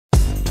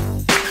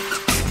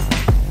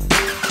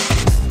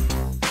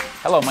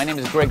Hello, my name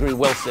is Gregory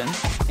Wilson,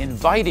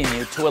 inviting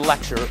you to a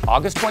lecture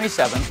August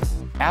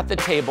 27th at the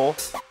table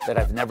that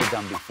I've never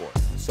done before.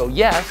 So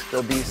yes,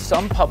 there'll be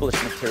some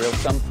published material,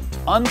 some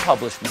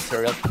unpublished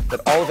material,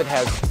 but all of it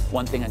has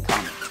one thing in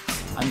common.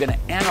 I'm going to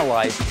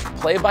analyze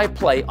play by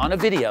play on a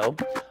video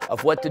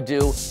of what to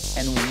do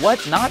and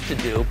what not to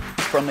do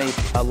from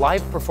a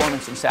live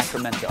performance in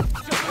Sacramento.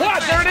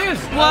 What? There it is!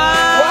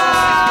 Wow!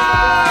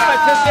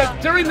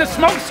 During the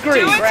smoke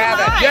screen. Grab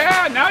it.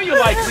 Yeah, now you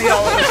like me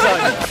all of a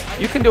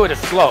sudden. You can do it as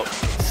slow.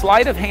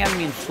 Sleight of hand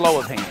means slow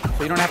of hand,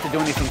 so you don't have to do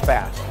anything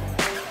fast.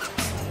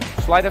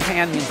 Sleight of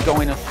hand means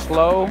going as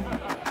slow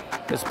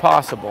as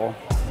possible,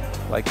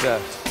 like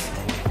this.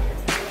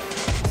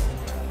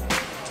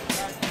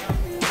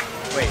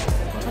 Wait,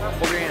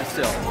 hold your hand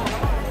still.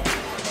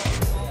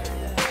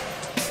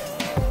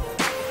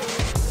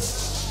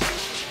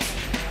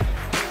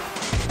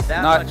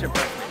 That Not much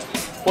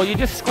impressive. Well, you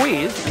just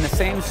squeeze in the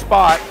same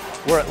spot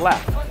where it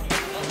left.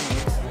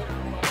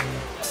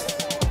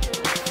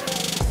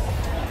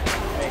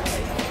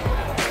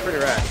 Pretty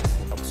rad.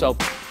 So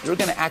you're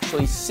going to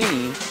actually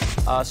see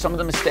some of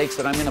the mistakes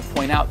that I'm going to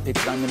point out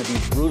because I'm going to be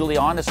brutally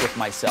honest with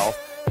myself,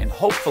 and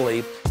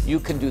hopefully you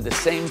can do the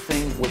same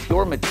thing with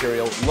your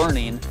material,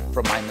 learning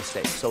from my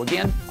mistakes. So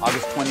again,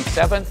 August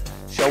 27th,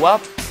 show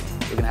up,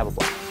 we're going to have a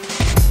blast.